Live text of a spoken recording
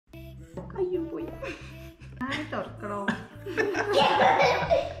അയ്യോ പോയി തുറക്കണോ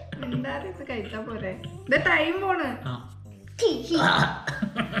എന്തായാലും കഴിച്ചാ പോരെ ഇത് ടൈം പോണ്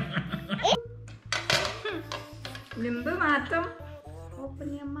എന്ത് മാറ്റം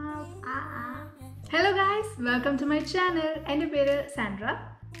hello guys welcome to my channel എൻ്റെ പേര് സാൻഡ്ര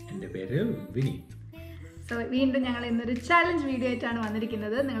എൻ്റെ പേര് വിനി സോ വീണ്ടും ഞങ്ങൾ ഇന്നൊരു ചാലഞ്ച് വീഡിയോ ആയിട്ടാണ്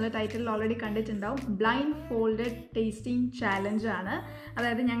വന്നിരിക്കുന്നത്. നിങ്ങൾ ടൈറ്റിൽ ഓൾറെഡി കണ്ടിട്ടുണ്ടാവും. ബ്ലൈൻഡ് ഫോൾഡഡ് ടേസ്റ്റിംഗ് ചാലഞ്ച് ആണ്.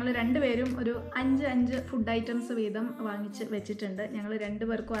 അതായത് ഞങ്ങൾ രണ്ടുപേരും ഒരു 5 ഫുഡ് ഐറ്റംസ് വീതം വാങ്ങിച്ച് വെച്ചിട്ടുണ്ട്. ഞങ്ങൾ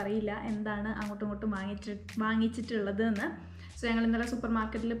രണ്ടുപേർക്കും അറിയില്ല എന്താണ് അങ്ങോട്ടും ഇങ്ങോട്ടും വാങ്ങിച്ചിട്ടുള്ളത് എന്ന്. സോ ഞങ്ങൾ ഇന്നലെ സൂപ്പർ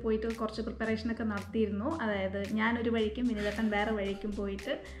മാർക്കറ്റിൽ പോയിട്ട് കുറച്ച് പ്രിപ്പറേഷനൊക്കെ നടത്തിയിരുന്നു. അതായത് ഞാനൊരു വഴിക്കും വിനിതട്ടൻ വേറെ വഴിക്കും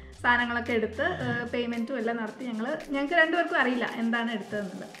പോയിട്ട് സാധനങ്ങളൊക്കെ എടുത്ത് പേയ്മെൻറ്റും എല്ലാം നടത്തി ഞങ്ങൾക്ക് രണ്ടുപേർക്കും അറിയില്ല എന്താണ്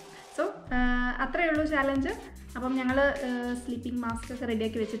എടുത്തതെന്നുള്ളത്. സോ അത്രയേ ഉള്ളൂ ചാലഞ്ച്. അപ്പം ഞങ്ങൾ സ്ലീപ്പിംഗ് മാസ്ക് ഒക്കെ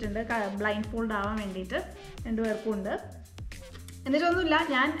റെഡിയാക്കി വെച്ചിട്ടുണ്ട് ബ്ലൈൻഡ് ഫോൾഡ് ആവാൻ വേണ്ടിയിട്ട് രണ്ടുപേർക്കും ഉണ്ട്. എന്നിട്ടൊന്നുമില്ല,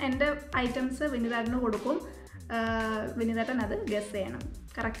 ഞാൻ എൻ്റെ ഐറ്റംസ് വിനിതേട്ടന് കൊടുക്കും. വിനിതേട്ടൻ അത് ഗസ് ചെയ്യണം.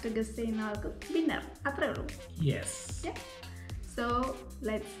 കറക്റ്റ് ഗസ് ചെയ്യുന്ന ആൾക്ക് വിന്നർ. അത്രയേ ഉള്ളൂ. So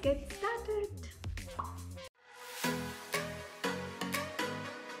let's get started.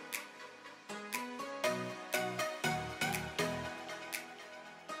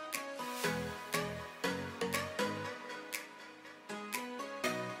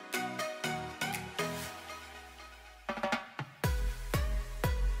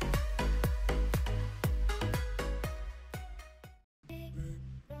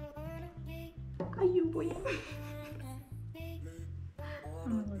 അയ്യോ പോയി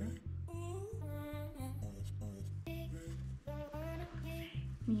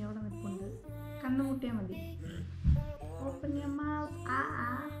നീയോടെ നിൽപ്പുണ്ട്. കണ്ണു കൂട്ടിയാൽ മതി. Open your mouth.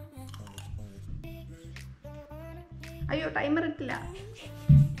 അയ്യോ ടൈമർ ഇട്ടില്ല.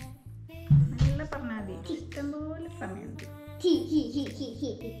 നല്ല പറഞ്ഞാൽ മതി. ഇഷ്ടംപോലെ സമയമുണ്ട്.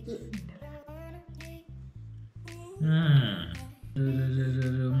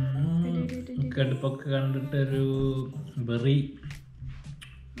 കടുപ്പൊക്കെ കണ്ടിട്ടൊരു ബെറി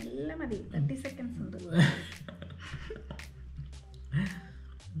നല്ല മതി. 30 സെക്കൻഡ്സ് ഉണ്ട്.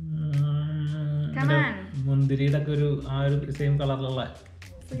 മുന്തിരിയുടെ ഒക്കെ ഒരു ആ ഒരു സെയിം കളറിലുള്ള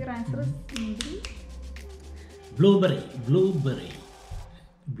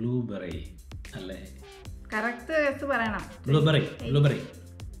ബ്ലൂബെറി അല്ലേ? കറക്റ്റ് ഗസ് പറയണം. Blueberry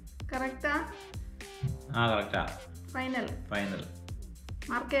correct? ആ കറക്റ്റാ. ഫൈനൽ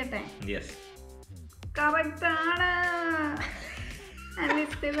മാർക്ക് ചെയ്യട്ടെ? യെസ് കറക്റ്റ് ആണ്. And we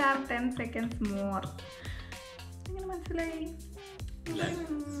still have 10 seconds more. എങ്ങനെ മനസ്സിലായി?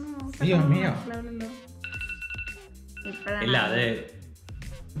 ഇല്ല, അത്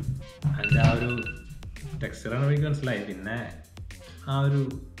അതിൻ്റെ ആ ഒരു ടെക്സ്ചറാണ് എനിക്ക് മനസ്സിലായി. പിന്നെ ആ ഒരു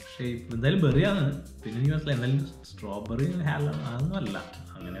ഷേപ്പ് എന്തായാലും ബെറിയാണ്. പിന്നെ എനിക്ക് മനസ്സിലായി എന്തായാലും സ്ട്രോബെറി അതൊന്നും അല്ല.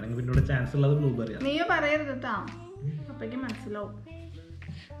 അങ്ങനെയാണെങ്കിൽ പിന്നെ ഇവിടെ ചാൻസ് ഉള്ളത് ബ്ലൂബെറിയാണ്. നീയോ പറയരുത് കേട്ടോ, അപ്പഴേക്ക് മനസ്സിലാവും.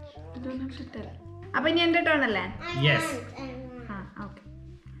 അപ്പൊ ഇനി എൻ്റെ ടേൺ അല്ലേ? ഓക്കെ,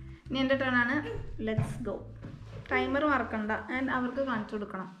 ഇനി എൻ്റെ ടേൺ ആണ്. Let's go. ടൈമർ മറക്കണ്ട. ആൻഡ് അവർക്ക് കാണിച്ചു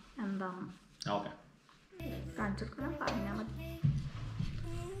കൊടുക്കണം എന്താണ്. കാണിച്ചു കൊടുക്കണം, പറഞ്ഞാൽ മതി.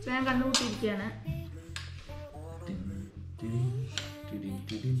 ഞാൻ കണ്ടുകൂട്ടിയിരിക്കുകയാണ്.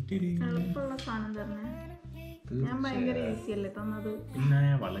 എളുപ്പമുള്ള സാധനം തന്നെ. ഞാൻ ഭയങ്കര ഈസി അല്ലേ തന്നത്? പിന്നെ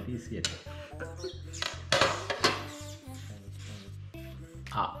വളരെ ഈസി അല്ലേ.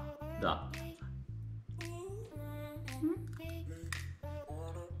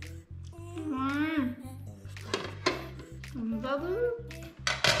 എന്തത്?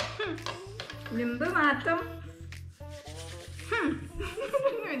 എന്ത് മാറ്റം?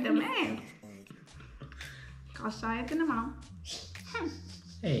 കഷായത്തിന് മണം.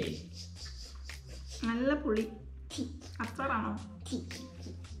 നല്ല പുളി. അച്ചാറാണോ?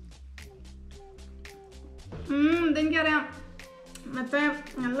 ഇതെനിക്കറിയാം. മറ്റേ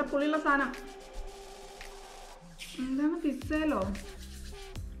നല്ല പുളിയുള്ള സാധനം എന്താണ്?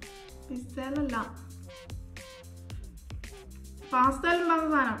 പിസ്സയിലല്ല,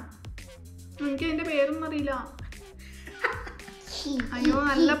 പാസ്തയിലുണ്ടാകുന്ന സാധനം. എനിക്ക് അതിന്റെ പേരൊന്നും അറിയില്ല. അയ്യോ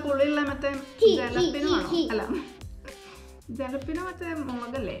നല്ല പുളിയുള്ള മറ്റേ ജലപ്പിനോ ആണോ? അല്ല, ജലപ്പിനോ മറ്റേ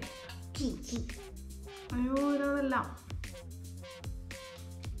മുളകല്ലേ? അയ്യോ ഇതല്ല.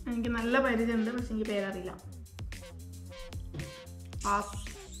 എനിക്ക് നല്ല പരിചയമുണ്ട്, പക്ഷെ എനിക്ക് പേരറിയില്ല.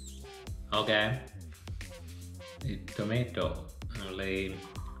 ടൊമാറ്റോ നമ്മളെ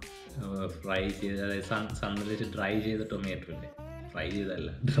ഫ്രൈ ചെയ്ത്, അതായത് സണ്ണിൽ വെച്ച് ഡ്രൈ ചെയ്ത ടൊമാറ്റോ ഇല്ലേ? ഫ്രൈ ചെയ്തല്ല,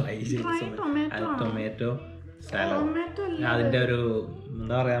 ഡ്രൈ ചെയ്ത ടൊമാറ്റോ സാലഡ്. അതിൻ്റെ ഒരു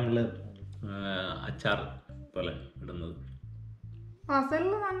എന്താ പറയുക, നമ്മള് അച്ചാർ പോലെ ഇടുന്നത്.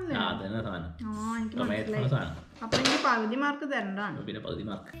 പസലുള്ള സാധനല്ലേ? അതന്നെ സാധനം. എനിക്ക് ടൊമാറ്റോ മനസ്സിലായി. സാധനം. അപ്പൊ എനിക്ക് പകുതി മാർക്ക് തരണ്ടാണ്. പിന്നെ പകുതി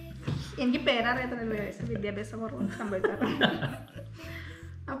മാർക്ക്. എനിക്ക് പേരറിയാത്ത വിദ്യാഭ്യാസ കുറവ് സംഭവിക്കാറുണ്ട്.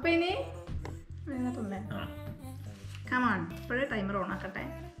 അപ്പൊ ഇനി കമാൺ ഇപ്പോഴേ ടൈമർ ഓൺ ആക്കട്ടെ.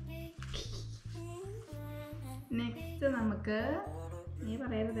 നെക്സ്റ്റ് നമുക്ക് നീ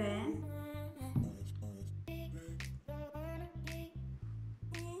പറയരുതേ.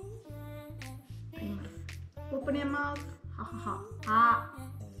 Open your mouth. Ha ha ha. Ah.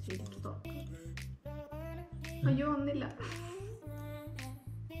 അയ്യോ ഒന്നില്ല.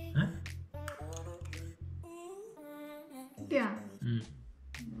 കിട്ടിയാ?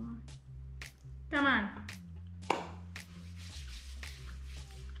 Come on.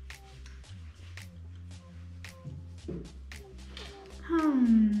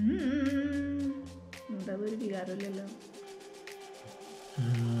 എന്താ ഒരു വികാരമില്ലല്ലോ.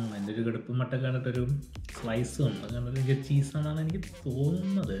 എൻ്റെ ഒരു കടുപ്പ് മട്ട കണ്ടിട്ടൊരു സ്ലൈസ് ഉണ്ട്. കണ്ടിട്ട് ചീസാണെന്നാണ് എനിക്ക്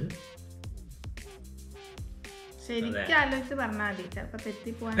തോന്നുന്നത്. ശരിക്കും ആലോചിച്ച് പറഞ്ഞാൽ മതി, ചിലപ്പോ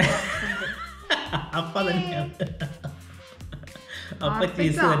തെറ്റിപ്പോവാൻ. അപ്പൊ തന്നെയാണ്. അപ്പൊ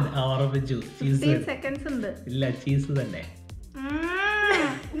ചീസ് തന്നെ ഓർമ്മിച്ചു. ചീസ് സെക്കൻഡ്സ് ഉണ്ട്. ഇല്ല, ചീസ് തന്നെ.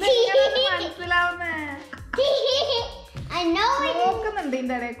 മനസ്സിലാവുന്നേ നോക്കുന്നുണ്ട്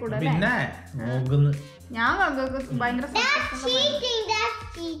ഇതിന്റെ ഇടയിൽ കൂടെ. പിന്നെ നോക്കുന്നു. ഞാൻ ഭയങ്കര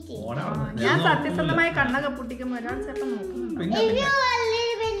ഞാൻ സത്യസന്ധമായി കണ്ണൊക്കെ പൊട്ടിക്കുമ്പോ ഒരാൾ ചിലപ്പോ നോക്കുന്നുണ്ട്.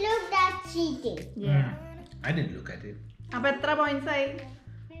 അപ്പൊ എത്ര പോയിന്റ്സ് ആയി?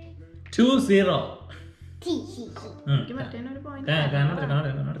 2-0. എനിക്ക് മറ്റേനൊരു പോയിന്റ്.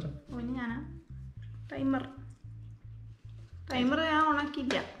 ഞാനാ ടൈമർ ഞാൻ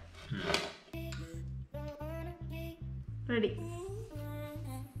ഉണക്കില്ല. റെഡി.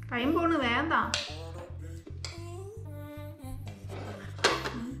 ടൈം പോണ് വേണ്ട.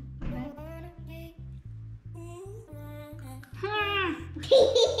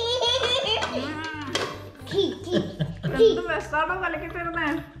 എന്ത് ബെസ്റ്റാണോ കലക്കി തരുന്നേ?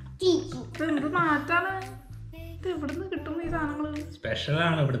 എന്ത് മാറ്റാണ് ഇത്? ഇവിടുന്ന് കിട്ടുന്ന ഈ സാധനങ്ങള്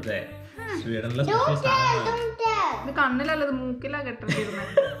സ്പെഷ്യലാണ് ഇവിടുത്തെ. സ്വീഡനിലെ ഇത് കണ്ണിലല്ല, ഇത് മൂക്കിലാ കെട്ടിരുന്നേ.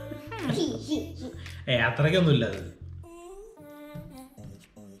 അത്രയ്ക്കൊന്നുമില്ല അത്.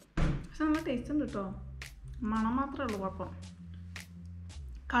 പക്ഷെ നല്ല ടേസ്റ്റ് ഉണ്ട് കേട്ടോ. മണം മാത്രമേ ഉള്ളൂ കുഴപ്പം.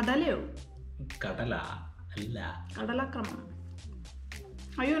 കടലയോ? കടല അല്ല, കടലക്രമം.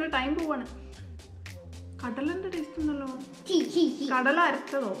 അയ്യോ ഒരു ടൈം പോവാണ്. കടലന്റെ ടേസ്റ്റ് ഉണ്ടല്ലോ. കടല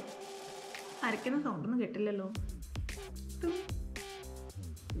അരച്ചതോ? അരക്കുന്ന സൗണ്ടൊന്നും കേട്ടില്ലല്ലോ.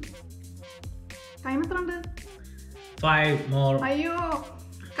 ടൈം എത്ര ഉണ്ട്? 5 more. അയ്യോ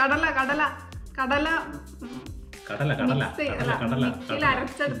കടല കടല കടല കടല കടല കടല മിക്സിയിൽ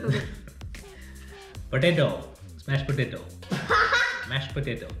അരച്ചെടുത്തത്. Potato, smash potato. മാഷ്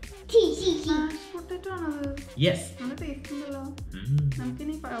പൊട്ടാറ്റോ. പൊട്ടാറ്റോ ആണത്? യെസ്. നല്ല ടേസ്റ്റ് ഉണ്ടല്ലോ.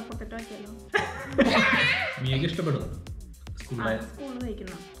 നമുക്കിനി പൊട്ടാറ്റോ ആക്കിയല്ലോ. മിയക്ക് ഇഷ്ടപ്പെടും സ്കൂളിൽ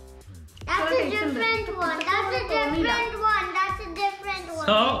കഴിക്കുന്ന.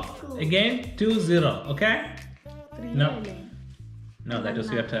 So again 2-0. Okay. No, that was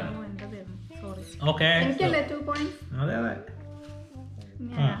your turn. Okay. എനിക്കല്ലേ 2 points? അതെ അതെ.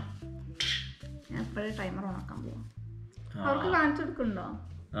 ഞാൻ ഇപ്പോഴേ ടൈമർ ഓണാക്കാൻ പോവാം. അവർക്ക് കാണിച്ചു കൊടുക്കുന്നുണ്ടോ?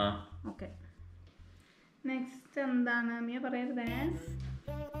 ഓക്കെ. നെക്സ്റ്റ് എന്താണ് മിയ പറയരുതേ.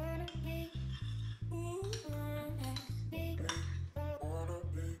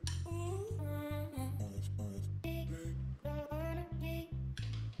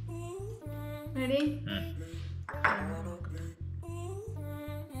 റെഡി?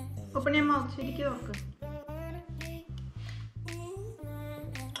 ഓപ്പൺ ചെയ്യാൻ മൗത്ത് ശരിക്കും ഓർക്ക്.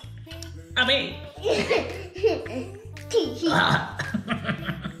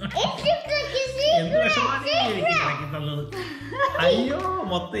 അയ്യോ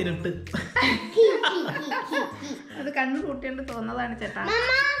മൊത്തം ഇരുട്ട്. അത് കണ്ണു കൂട്ടിയോണ്ട് തോന്നതാണ് ചേട്ടാ.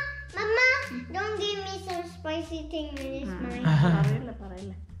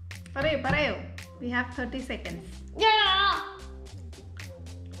 പറയൂ. We have 30 seconds.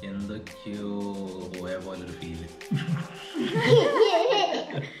 എന്തൊക്കെയോ പോയ പോലൊരു ഫീല്.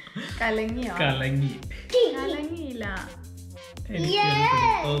 കലങ്ങിയില്ല.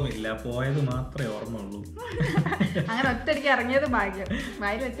 എനിക്കില്ല, പോയത് മാത്രമേ ഓർമ്മയുള്ളൂ. അങ്ങനെ ഒറ്റയടിക്ക് ഇറങ്ങിയത് ഭാഗ്യം.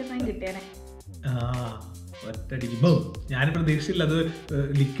 വായിൽ വെച്ചിരുന്നെങ്കിൽ കിട്ടിയാനെ. ഒറ്റടിക്ക് ഞാൻ പ്രതീക്ഷിച്ചില്ല അത്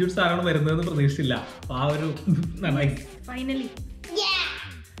ലിക്വിഡ് സാധനം വരുന്നതെന്ന് പ്രതീക്ഷിച്ചില്ല. ആ ഒരു ഫൈനലി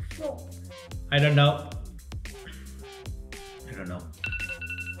I don't know.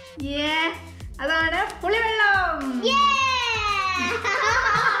 അതാണ് പുളിവെള്ളം.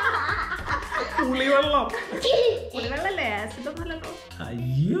 പുളിവെള്ളം. പുളിവെള്ളല്ലേ? ആസിഡൊന്നുമല്ലല്ലോ.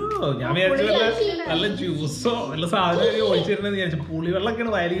 അയ്യോ, ഞാൻ വിചാരിച്ചു നല്ല ജ്യൂസോ വല്ല സാധനം ഒഴിച്ചിരുന്നെന്ന് വിചാരിച്ചു.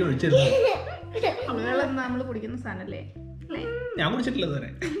 പുളിവെള്ളമൊക്കെയാണ് വയലിൽ ഒഴിച്ചിരുന്നത്. പുളിവെള്ളം നമ്മള് കുടിക്കുന്ന സാധനല്ലേ? ഞാൻ കുടിച്ചിട്ടില്ല ഇതുവരെ.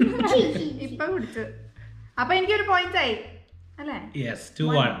 ഇപ്പൊ കുടിച്ചു. അപ്പൊ എനിക്കൊരു പോയിന്റ് ആയി അല്ലേ? Yes,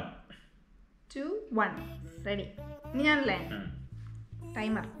 2-1. 2-1. റെഡി. ഇനി ഞാനല്ലേ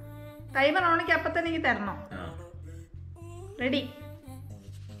ടൈമർ ഓണിക്ക് അപ്പൊ തന്നെ എനിക്ക് തരണം. റെഡി?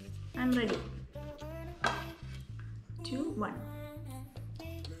 I am ready. 2-1.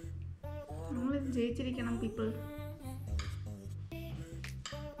 നമ്മൾ ജയിച്ചിരിക്കണം പീപ്പിൾ.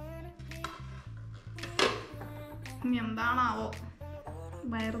 ഇനി എന്താണാവോ?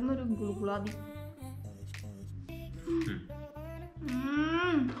 വയറുന്നൊരു ഗുളുഗുളാതി.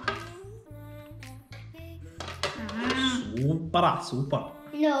 Super.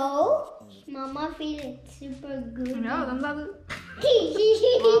 No, Mama feel it super good. അതെന്താ അത്? 25,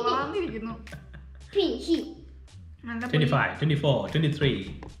 24, 23.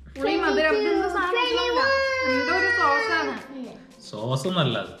 പുളി മധുരം എന്തോ ഒരു സോസാണ്. സോസ്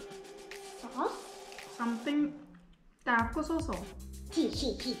ഒന്നല്ല. Something taco സോസോ?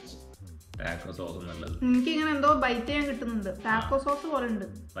 Taco sauce ഒന്നല്ലത്. എനിക്കിങ്ങനെ എന്തോ ബൈറ്റ് ചെയ്യാൻ കിട്ടുന്നുണ്ട്. ടാക്കോ സോസ് പോലെ ഉണ്ട്.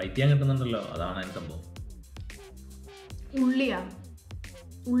 ബൈറ്റ് ചെയ്യാൻ കിട്ടുന്നുണ്ടല്ലോ, അതാണ് അതിന്റെ സംഭവം. ഉള്ളിയാ?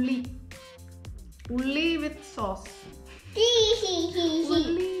 ഉള്ളി വിത്ത് സോസ്.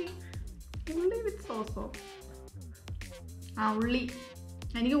 ഉള്ളി വിത്ത് സോസോ? ആ, ഉള്ളി.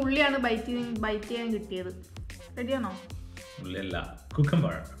 എനിക്ക് ഉള്ളിയാണ് ബൈറ്റ് ചെയ്യാൻ കിട്ടിയത്. റെഡിയാണോ? ഉള്ളിയല്ല,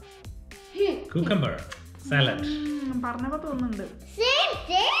 കുക്കമ്പർ സാലഡ്. പറഞ്ഞപ്പോ തോന്നുന്നുണ്ട്.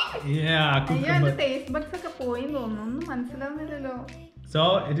 ടേസ്റ്റ് ബഡ്സ് ഒക്കെ പോയി തോന്നുന്നു. ഒന്നും മനസ്സിലാവുന്നില്ലല്ലോ. So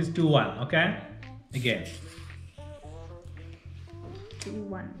it is 2-1. Okay, again.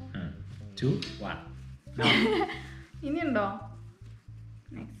 2-1. 2-1. ഇനിയുണ്ടോ?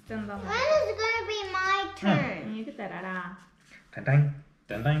 Next എന്താ? When is it gonna be my turn? എനിക്ക് തരാടാ. Tang.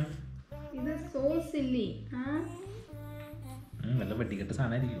 ഇത് സോ സില്ലി. നല്ല വെട്ടിക്കെട്ട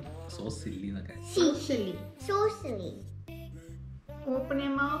സാധനമായിരിക്കും. സോ സില്ലി എന്നൊക്കെ. So silly. Open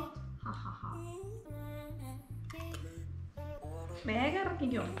your mouth. വേഗം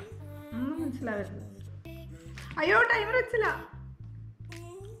ഇറക്കിക്കോ. ഒന്നും മനസ്സിലാവരുത്. അയ്യോ, ടൈമർ വെച്ചില്ല.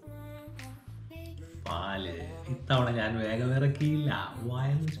 പാല് ഇത്തവണ ഞാൻ വേഗം ഇറക്കിയില്ല.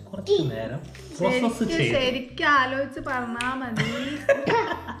 കുറച്ച് നേരം പ്രോസസ് ചെയ്തു. ശരിക്കും ആലോചിച്ച് പറഞ്ഞാ മതി.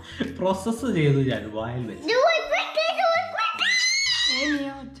 പ്രോസസ് ചെയ്തു ഞാൻ വായിൽ വെച്ച്. Do it quickly.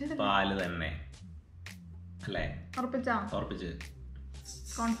 പാല് തന്നെ അല്ലേ? ഉറപ്പിച്ച്.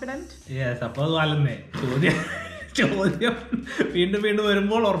 കോൺഫിഡന്റ്? യെസ്. അപ്പൊ അത് പാലെന്നെ. ചോദ്യം വീണ്ടും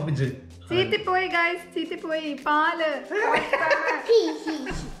വരുമ്പോൾ ഉറപ്പിച്ച്. ചീറ്റിപ്പോയി ഗൈസ്, ചീറ്റിപ്പോയി. പാല്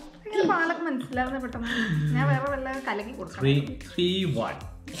പാലൊക്കെ മനസ്സിലാവുന്ന പെട്ടെന്ന്. ഞാൻ വേറെ വല്ല കലക്കി കൊടുക്കാം. 3-1.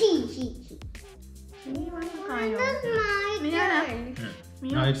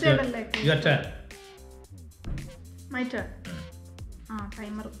 Your turn. My turn.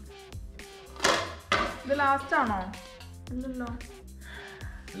 Timer. ഇത് ലാസ്റ്റ് ആണോ? അല്ലല്ലോ.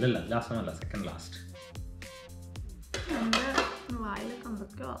 ഇല്ല, ലാസ്റ്റ് ഒന്നല്ല, സെക്കൻഡ് ലാസ്റ്റ്. എന്റെ വായിലൊക്കെ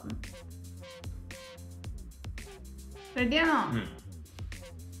എന്തൊക്കെയോ ആവുന്നു. റെഡിയാണോ?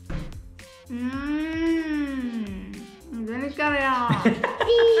 ഇതെനിക്കറിയാം.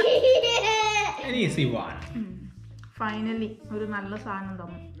 ഫൈനലി ഒരു നല്ല സാധനം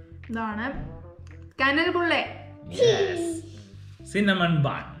തന്നു. ഇതാണ് കനൽ ബുള്ളെ. Cinnamon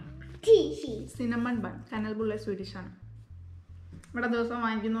bun. കനൽ ബുള്ളെ സ്വീഡിഷ് ആണ്. ഇവിടെ ദിവസം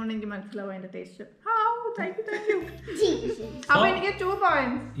വാങ്ങിക്കുന്നതുകൊണ്ട് എനിക്ക് മനസ്സിലാവും അതിന്റെ ടേസ്റ്റ്. അപ്പൊ എനിക്ക് 2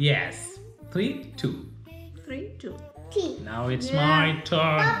 points. Yes. 3-2. 3-2. Now it's my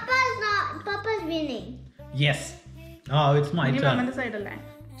turn. Papa's winning. Yes. Oh, it's my turn. മമ്മന്റെ side അല്ലേ?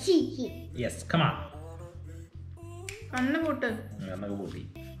 Yes, come on. കണ്ണ് കൂട്ട്. കണ്ണൊക്കെ കൂട്ടി.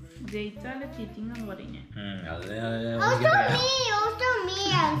 ജയിച്ചാല് ചീറ്റിംഗ് എന്ന് പറയുന്നേ. Also me,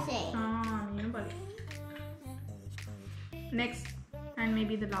 I'll say. നീയും പറയും. Next and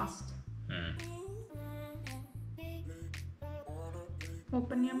maybe the last.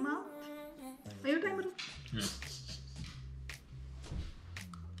 Open your mouth. Are you timer?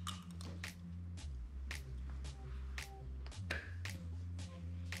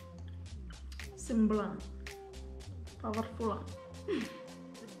 Simple ആണ്, പവർഫുൾ ആണ്.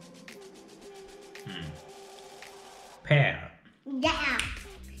 Pear. Yeah.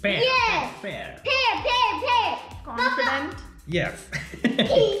 Pear. Yes. Pear. Confident? Yes.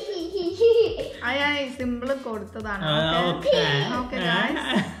 അയ്യായി simple കൊടുത്തതാണ്. Okay. Okay guys.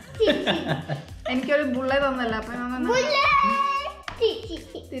 എനിക്കൊരു ബുള്ളെ തന്നല്ല, അപ്പൊ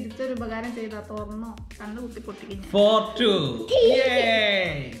തിരിച്ചൊരു ഉപകാരം ചെയ്താ. തുറന്നോ കണ്ണു കുത്തി പൊട്ടിക്കഴിഞ്ഞ. 4-2. Yay.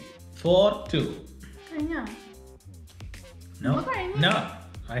 4-2. കഴിഞ്ഞോ? No. കഴിഞ്ഞു. No.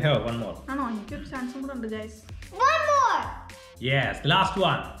 I have one more. ആണോ? എനിക്കൊരു ചാൻസും കൂടെ ഉണ്ട് guys. One more. Yes, the last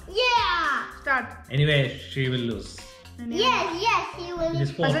one. Yeah. Start. Anyway, she will lose. Yes, he will. It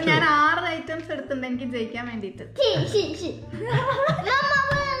is പക്ഷെ 4-2. ഞാൻ 6 ഐറ്റംസ് എടുത്തിട്ടുണ്ട് എനിക്ക് ജയിക്കാൻ വേണ്ടിട്ട്. She. Mama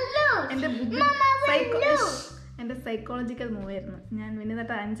will lose. എന്റെ Mama will lose. എന്റെ സൈക്കോളജിക്കൽ മൂവ് ആയിരുന്നു. ഞാൻ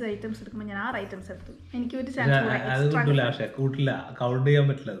വിനിതട്ട് 5 ഐറ്റംസ് എടുക്കുമ്പോൾ ഞാൻ 6 ഐറ്റംസ് എടുത്തു. എനിക്ക് ഒരു ചാൻസ് കൂടെ അത് കിട്ടൂല, പക്ഷെ കൂട്ടില്ല, കൗണ്ട് ചെയ്യാൻ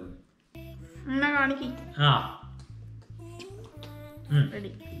പറ്റില്ല അത്. എന്നാ കാണിക്ക്. ആ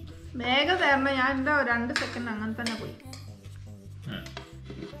റെഡി. വേഗം തരണം. ഞാൻ എന്താ 2 സെക്കൻഡ് അങ്ങനെ തന്നെ പോയി.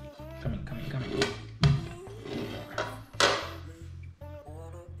 Coming.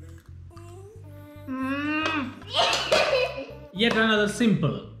 Yet another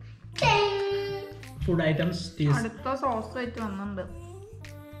simple food items is അടുത്ത സോസ് ആയിട്ട് വന്നിട്ടുണ്ട്.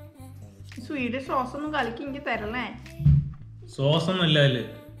 സ്വീഡിഷ് സോസ് ഒന്നും കളിക്ക് എനിക്ക് തരല്ലേ? സോസ് ഒന്നുമില്ല അതില്.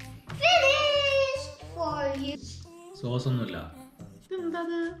 Finished for you. സോസ് ഒന്നുമില്ല. ഇതെന്താ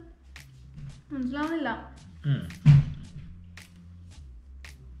മനസ്സിലാവുന്നില്ല.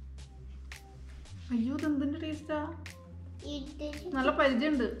 അയ്യോ ഇതെന്തിന്റെ ടേസ്റ്റാ? നല്ല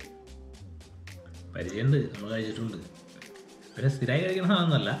പരിചയമുണ്ട്. നമ്മൾ കഴിച്ചിട്ടുണ്ട്. ഒരു സ്ഥിരമായി കഴിക്കുന്ന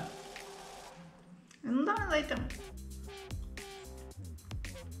സാധനമൊന്നുമല്ല. എന്താണ് ഐറ്റം?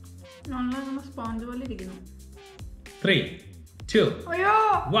 നല്ല സ്പോഞ്ച് പോലെ ഇരിക്കുന്നു. 3, 2, അയ്യോ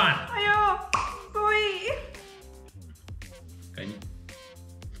 1. അയ്യോ പോയി. കഴിഞ്ഞു.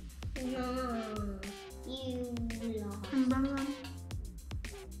 No, you lost. എന്താണ്?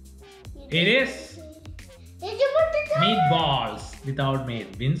 It is Did you put the meatballs without meat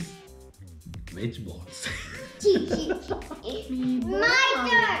means veg balls. My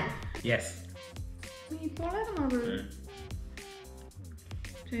turn. Yes. മീറ്റ്ബോളായിരുന്നു അത്.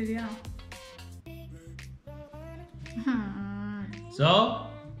 ശരിയാ. So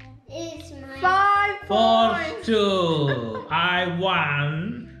It's my 5 points. 4-2. I won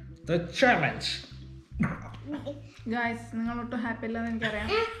the challenge. Guys നിങ്ങൾ ഒട്ടും ഹാപ്പി അല്ലെന്ന് എനിക്കറിയാം.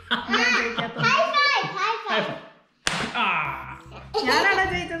 ഞാൻ ജയിക്കാത്തത്. high five. High five. Ah. ഞാനാണ്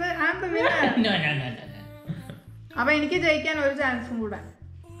ജയിച്ചത്. I am the winner. No. അപ്പൊ എനിക്ക് ജയിക്കാൻ ഒരു ചാൻസും കൂടെ.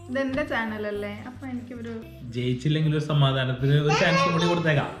 ഇതെന്റെ ചാനൽ അല്ലേ, അപ്പൊ എനിക്ക് ഒരു ജയിച്ചില്ലെങ്കിൽ ഒരു സമാധാനത്തിന് ഒരു ചാൻസ് കൂടി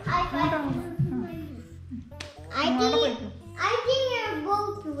കൊടുത്തേക്കാം. High five. I think you're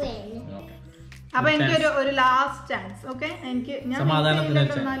both win. Okay. അപ്പൊ എനിക്ക് ഒരു ലാസ്റ്റ് ചാൻസ്. ഓക്കെ, എനിക്ക് ഞാൻ സമാധാനത്തിന്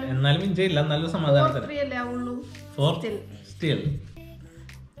എന്നാലും വിജയില്ല, നല്ല സമാധാനത്തിന്. 4-3 അല്ലേ ആവുള്ളൂ. 4 still.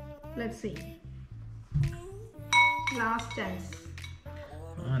 Let's see. Last chance.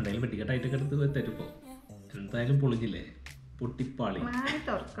 എന്തായാലും പെട്ടിക്കെട്ടായിട്ടൊക്കെ എടുത്ത് തരുപ്പോ എന്തായാലും പൊളിക്കില്ലേ, പൊട്ടിപ്പാളി.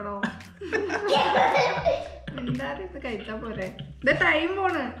 തുറക്കടോ. എന്തായാലും ഇത് കഴിച്ചാ പോരെ. ഇത് ടൈം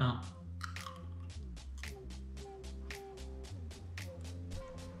പോണ്.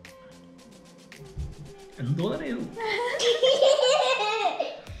 എന്തോ അറിയൂ,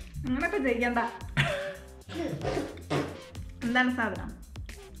 അങ്ങനൊക്കെ ജയിക്കണ്ട. എന്താണ് സാധനം?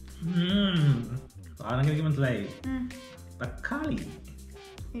 സാധനം എനിക്ക് മനസ്സിലായി. തക്കാളി.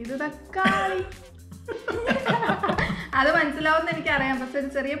 ഇത് തക്കാളി. അത് മനസ്സിലാവുന്ന എനിക്കറിയാം, പക്ഷെ ഒരു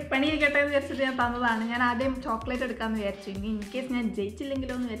ചെറിയ പണി കേട്ടെ എന്ന് വിചാരിച്ചിട്ട് ഞാൻ തന്നതാണ്. ഞാൻ ആദ്യം ചോക്ലേറ്റ് എടുക്കാന്ന് വിചാരിച്ചു. ഇനി ഇൻ കേസ് ഞാൻ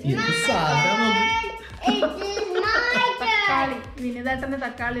ജയിച്ചില്ലെങ്കിലോ എന്ന് വിചാരിച്ചു. തക്കാളി. വിനിതേട്ടന്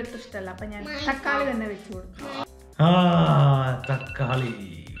തക്കാളി ഒട്ടും ഇഷ്ടമല്ല, അപ്പൊ ഞാൻ തക്കാളി തന്നെ വെച്ചു കൊടുത്തു. തക്കാളി.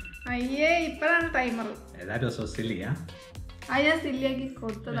 അയ്യേ, ഇപ്പഴാണ് ടൈമർ. ഞാൻ സില്ലിയാക്കി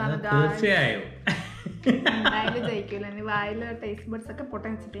കൊടുത്തതാണ്. തീർച്ചയായും എന്തായാലും ജയിക്കൂല. ഇനി വായില് ടേസ്റ്റ് ബഡ്സ് ഒക്കെ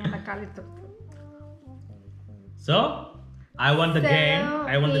പൊട്ടാൻ വെച്ചിട്ട് ഞാൻ തക്കാളി എടുത്തു. So, I won the game.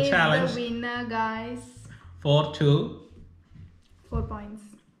 I won the challenge. The winner, guys. 4-2. 4 points.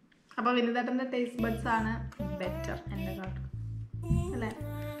 അപ്പൊ വിനിതേട്ടന്റെ ടേസ്റ്റ് ബഡ്സ് ആണ് ബെറ്റർ എന്റെ കാട്ട് അല്ലേ?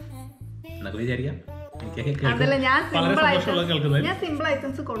 അതല്ല, ഞാൻ സിമ്പിൾ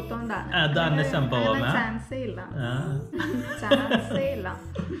ഐറ്റംസ് കൊടുത്തോണ്ടാണ്. ചാൻസേ ഇല്ല.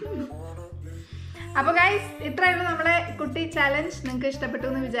 അപ്പൊ ഗൈസ്, ഇത്രയായിരുന്നു നമ്മുടെ കുട്ടി ചാലഞ്ച്. നിങ്ങൾക്ക് ഇഷ്ടപ്പെട്ടു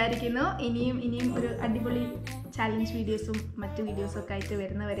എന്ന് വിചാരിക്കുന്നു. ഇനിയും ഒരു അടിപൊളി ചാലഞ്ച് വീഡിയോസും മറ്റു വീഡിയോസും ഒക്കെ ആയിട്ട്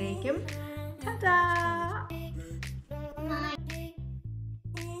വരുന്നവരേക്കും ടാറ്റാ.